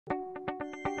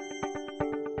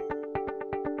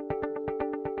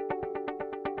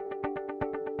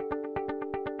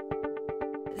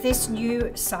This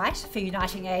new site for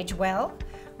Uniting AgeWell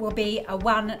will be a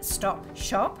one-stop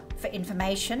shop for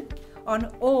information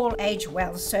on all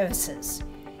AgeWell services,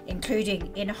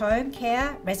 including in-home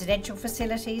care, residential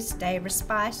facilities, day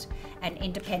respite and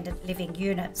independent living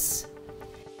units.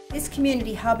 This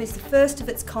community hub is the first of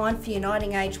its kind for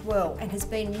Uniting AgeWell and has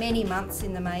been many months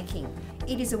in the making.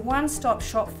 It is a one-stop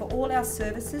shop for all our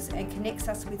services and connects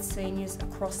us with seniors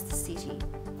across the city.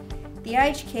 The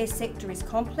aged care sector is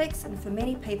complex and for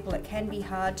many people it can be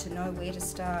hard to know where to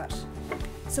start.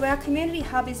 So our community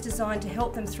hub is designed to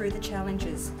help them through the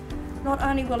challenges. Not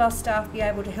only will our staff be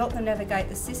able to help them navigate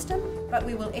the system, but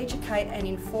we will educate and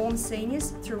inform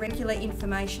seniors through regular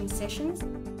information sessions.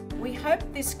 We hope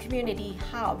this community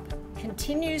hub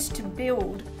continues to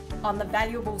build on the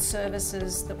valuable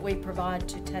services that we provide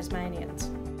to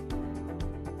Tasmanians.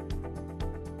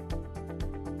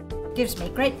 It gives me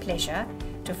great pleasure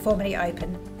to formally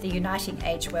open the Uniting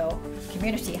AgeWell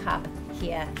Community Hub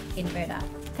here in Moona.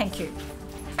 Thank you.